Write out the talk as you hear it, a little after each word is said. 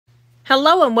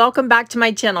Hello and welcome back to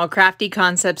my channel, Crafty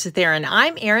Concepts with Erin.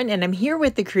 I'm Erin and I'm here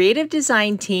with the creative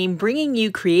design team bringing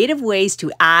you creative ways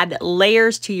to add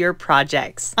layers to your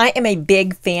projects. I am a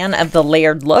big fan of the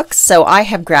layered looks, so I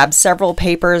have grabbed several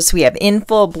papers. We have In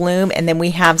Full Bloom and then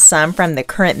we have some from the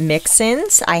current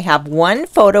mix-ins. I have one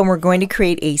photo and we're going to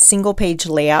create a single page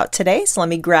layout today, so let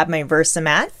me grab my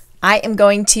VersaMat. I am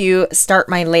going to start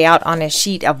my layout on a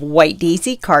sheet of white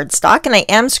daisy cardstock, and I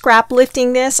am scrap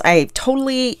lifting this.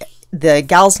 The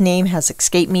gal's name has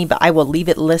escaped me, but I will leave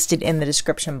it listed in the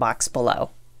description box below.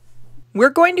 We're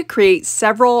going to create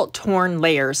several torn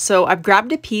layers. So I've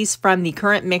grabbed a piece from the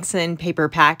current mix-in paper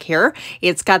pack here.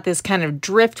 It's got this kind of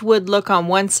driftwood look on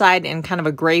one side and kind of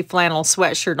a gray flannel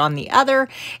sweatshirt on the other.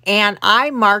 And I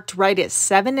marked right at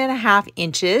 7.5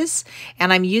 inches.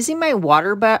 And I'm using my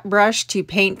water brush to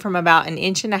paint from about 1.5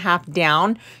 inches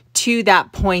down to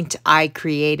that point I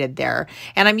created there.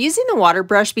 And I'm using the water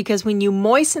brush because when you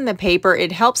moisten the paper,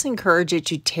 it helps encourage it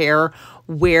to tear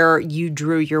where you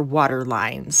drew your water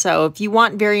line. So if you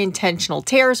want very intentional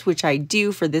tears, which I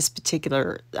do for this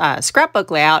particular scrapbook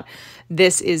layout,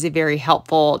 this is a very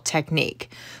helpful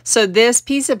technique. So this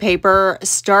piece of paper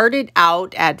started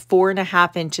out at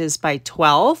 4.5 inches by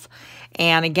 12.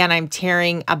 And again, I'm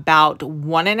tearing about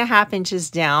 1.5 inches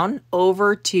down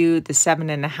over to the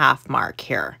 7.5 mark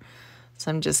here.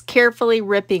 So I'm just carefully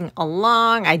ripping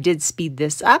along. I did speed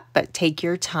this up, but take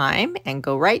your time and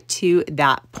go right to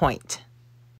that point.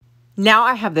 Now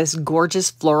I have this gorgeous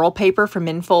floral paper from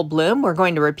In Full Bloom. We're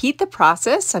going to repeat the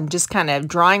process. I'm just kind of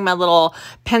drawing my little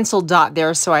pencil dot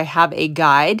there so I have a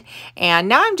guide. And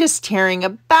now I'm just tearing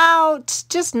about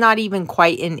just not even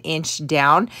quite 1 inch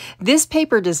down. This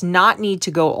paper does not need to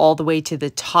go all the way to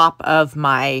the top of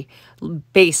my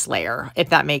base layer, if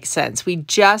that makes sense. We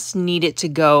just need it to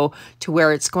go to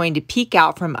where it's going to peek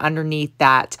out from underneath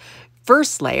that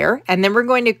first layer, and then we're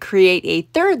going to create a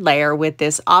third layer with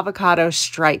this avocado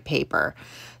stripe paper.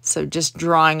 So just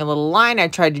drawing a little line. I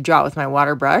tried to draw it with my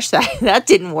water brush. That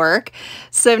didn't work.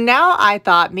 So now I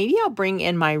thought maybe I'll bring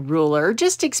in my ruler,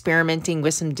 just experimenting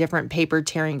with some different paper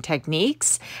tearing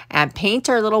techniques, and paint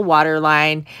our little water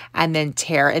line and then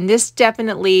tear. And this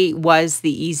definitely was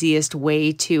the easiest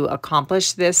way to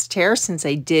accomplish this tear since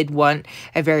I did want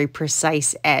a very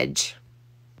precise edge.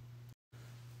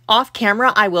 Off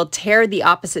camera, I will tear the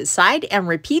opposite side and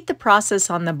repeat the process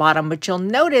on the bottom, but you'll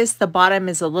notice the bottom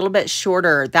is a little bit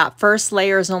shorter. That first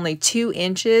layer is only 2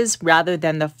 inches rather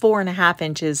than the 4.5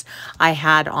 inches I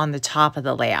had on the top of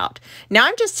the layout. Now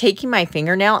I'm just taking my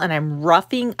fingernail and I'm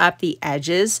roughing up the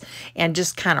edges and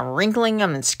just kind of wrinkling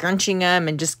them and scrunching them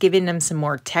and just giving them some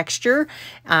more texture.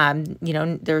 You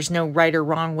know, there's no right or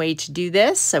wrong way to do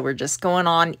this. So we're just going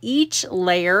on each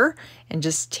layer and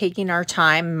just taking our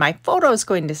time. My photo is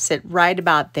going to sit right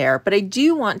about there, but I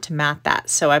do want to mat that.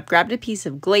 So I've grabbed a piece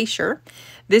of Glacier.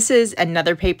 This is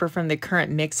another paper from the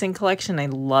current mix-in collection. I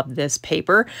love this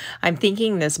paper. I'm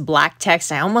thinking this black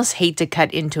text, I almost hate to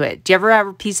cut into it. Do you ever have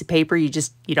a piece of paper you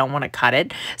don't want to cut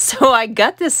it? So I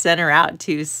got the center out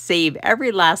to save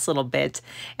every last little bit,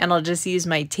 and I'll just use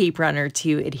my tape runner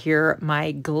to adhere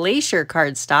my Glacier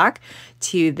cardstock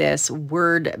to this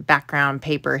word background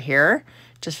paper here,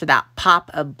 just for that pop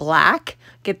of black.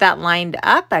 Get that lined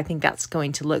up. I think that's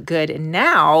going to look good. And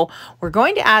now we're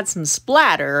going to add some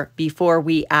splatter before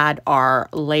we add our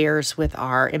layers with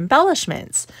our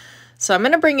embellishments. So I'm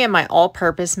going to bring in my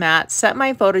all-purpose mat, set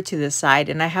my photo to the side,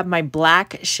 and I have my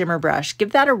black shimmer brush.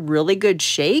 Give that a really good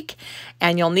shake,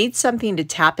 and you'll need something to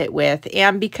tap it with.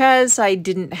 And because I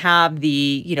didn't have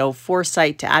the,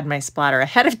 foresight to add my splatter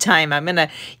ahead of time, I'm going to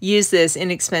use this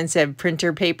inexpensive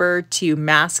printer paper to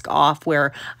mask off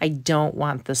where I don't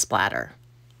want the splatter.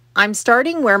 I'm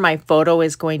starting where my photo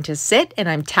is going to sit, and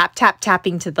I'm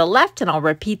tapping to the left, and I'll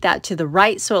repeat that to the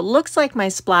right. So it looks like my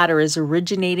splatter is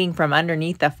originating from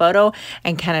underneath the photo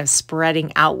and kind of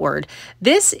spreading outward.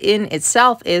 This in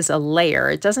itself is a layer.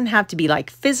 It doesn't have to be like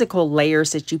physical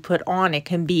layers that you put on. It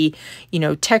can be,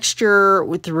 texture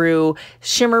through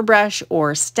shimmer brush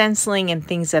or stenciling and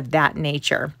things of that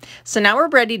nature. So now we're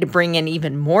ready to bring in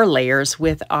even more layers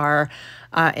with our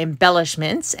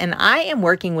embellishments, and I am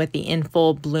working with the In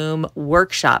Full Bloom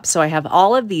workshop. So I have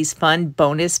all of these fun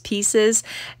bonus pieces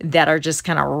that are just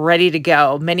kind of ready to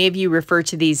go. Many of you refer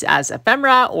to these as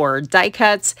ephemera or die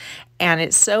cuts, and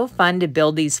it's so fun to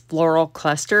build these floral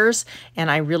clusters,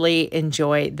 and I really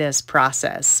enjoy this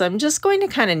process. So I'm just going to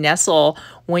kind of nestle.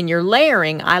 When you're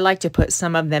layering, I like to put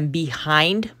some of them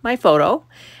behind my photo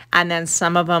and then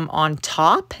some of them on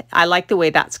top. I like the way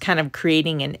that's kind of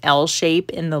creating an L shape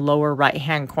in the lower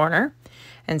right-hand corner.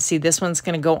 And see, this one's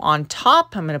going to go on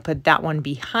top. I'm going to put that one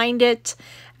behind it.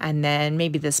 and then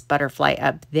maybe this butterfly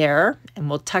up there, and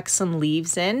we'll tuck some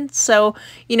leaves in. So,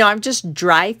 you know, I'm just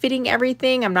dry fitting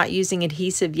everything. I'm not using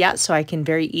adhesive yet, so I can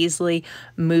very easily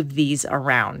move these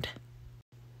around.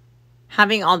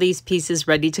 Having all these pieces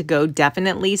ready to go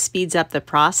definitely speeds up the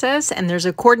process, and there's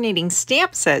a coordinating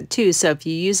stamp set too, so if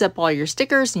you use up all your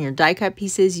stickers and your die cut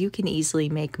pieces, you can easily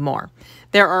make more.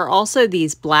 There are also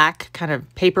these black kind of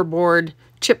paperboard,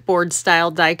 chipboard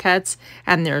style die cuts,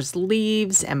 and there's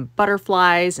leaves and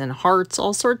butterflies and hearts,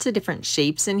 all sorts of different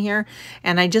shapes in here,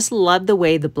 and I just love the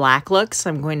way the black looks, so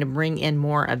I'm going to bring in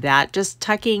more of that, just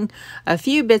tucking a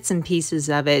few bits and pieces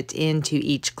of it into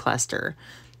each cluster.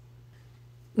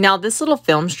 Now this little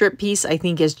film strip piece I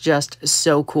think is just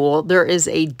so cool. There is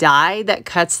a die that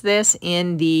cuts this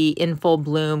in the In Full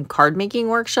Bloom card making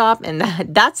workshop, and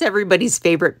that's everybody's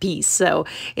favorite piece. So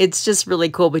it's just really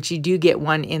cool, but you do get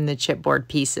one in the chipboard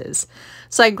pieces.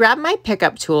 So I grabbed my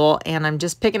pickup tool and I'm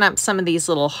just picking up some of these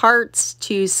little hearts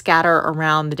to scatter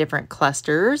around the different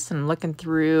clusters, and looking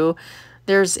through.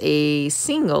 There's a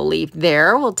single leaf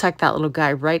there. We'll tuck that little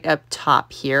guy right up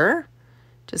top here.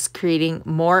 Just creating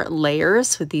more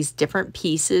layers with these different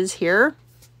pieces here.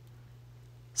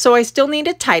 So I still need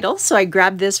a title, so I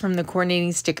grabbed this from the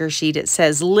coordinating sticker sheet. It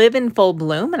says Live in Full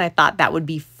Bloom, and I thought that would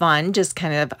be fun, just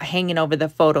kind of hanging over the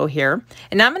photo here.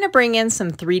 And I'm going to bring in some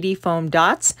 3D foam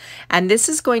dots, and this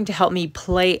is going to help me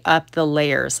play up the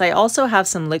layers. I also have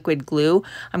some liquid glue.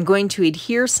 I'm going to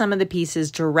adhere some of the pieces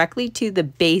directly to the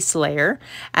base layer,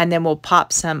 and then we'll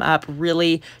pop some up,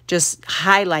 really just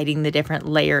highlighting the different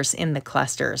layers in the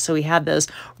cluster. So we have those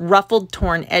ruffled,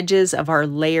 torn edges of our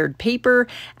layered paper,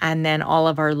 and then all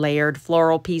of our layered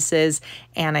floral pieces,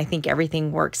 and I think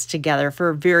everything works together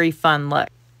for a very fun look.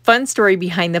 Fun story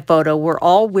behind the photo, we're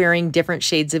all wearing different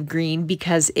shades of green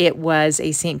because it was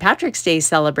a St. Patrick's Day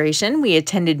celebration. We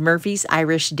attended Murphy's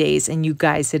Irish Days, and you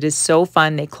guys, it is so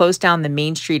fun. They closed down the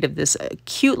main street of this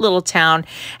cute little town,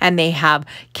 and they have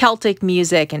Celtic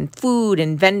music and food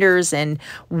and vendors and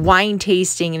wine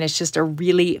tasting, and it's just a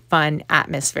really fun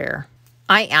atmosphere.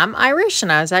 I am Irish, and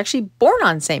I was actually born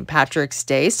on St. Patrick's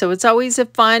Day, so it's always a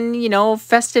fun, you know,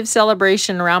 festive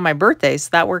celebration around my birthday, so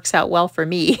that works out well for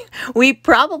me. We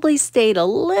probably stayed a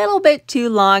little bit too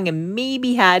long and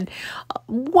maybe had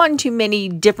one too many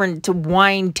different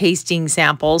wine tasting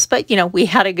samples, but, you know, we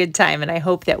had a good time, and I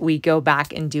hope that we go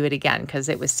back and do it again because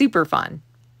it was super fun.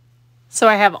 So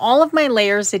I have all of my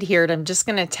layers adhered. I'm just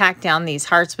going to tack down these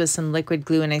hearts with some liquid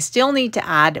glue, and I still need to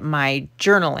add my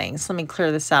journaling. So let me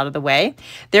clear this out of the way.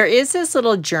 There is this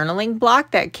little journaling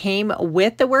block that came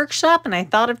with the workshop, and I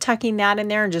thought of tucking that in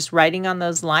there and just writing on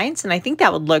those lines, and I think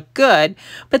that would look good.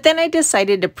 But then I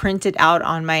decided to print it out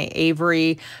on my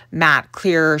Avery matte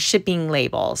clear shipping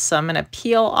label. So I'm going to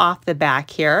peel off the back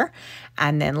here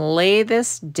and then lay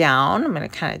this down. I'm going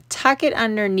to kind of tuck it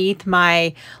underneath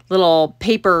my little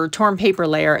paper, torn paper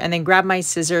layer, and then grab my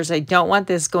scissors. I don't want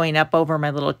this going up over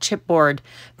my little chipboard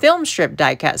film strip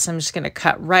die cut, so I'm just going to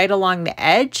cut right along the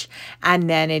edge and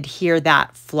then adhere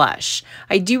that flush.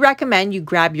 I do recommend you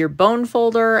grab your bone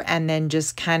folder and then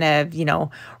just kind of, you know,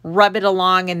 rub it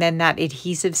along, and then that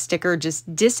adhesive sticker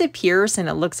just disappears and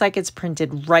it looks like it's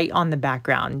printed right on the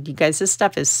background. You guys, this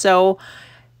stuff is so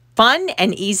fun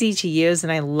and easy to use,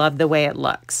 and I love the way it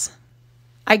looks.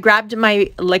 I grabbed my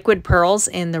liquid pearls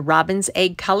in the robin's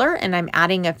egg color, and I'm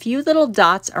adding a few little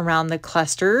dots around the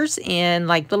clusters in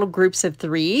like little groups of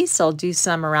 3. So I'll do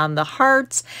some around the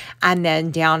hearts, and then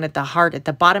down at the heart at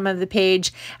the bottom of the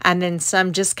page, and then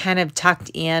some just kind of tucked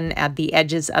in at the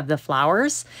edges of the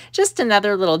flowers. Just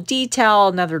another little detail,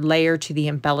 another layer to the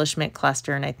embellishment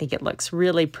cluster, and I think it looks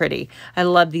really pretty. I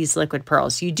love these liquid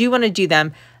pearls. You do want to do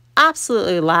them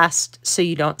absolutely last so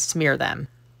you don't smear them.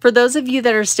 For those of you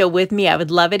that are still with me, I would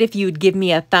love it if you would give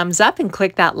me a thumbs up and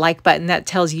click that like button. That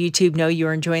tells YouTube know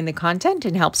you're enjoying the content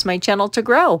and helps my channel to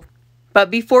grow.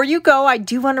 But before you go, I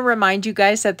do want to remind you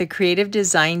guys that the Creative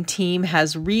Design team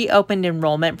has reopened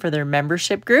enrollment for their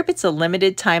membership group. It's a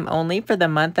limited time only for the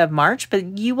month of March,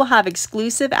 but you will have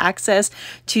exclusive access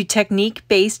to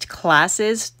technique-based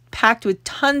classes packed with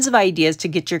tons of ideas to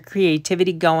get your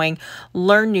creativity going,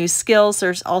 learn new skills.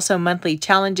 There's also monthly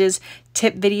challenges,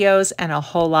 tip videos, and a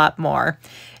whole lot more.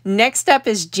 Next up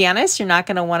is Janice. You're not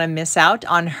going to want to miss out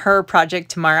on her project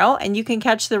tomorrow, and you can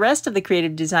catch the rest of the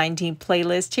Creative Design Team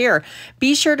playlist here.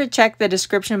 Be sure to check the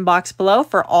description box below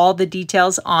for all the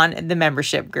details on the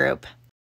membership group.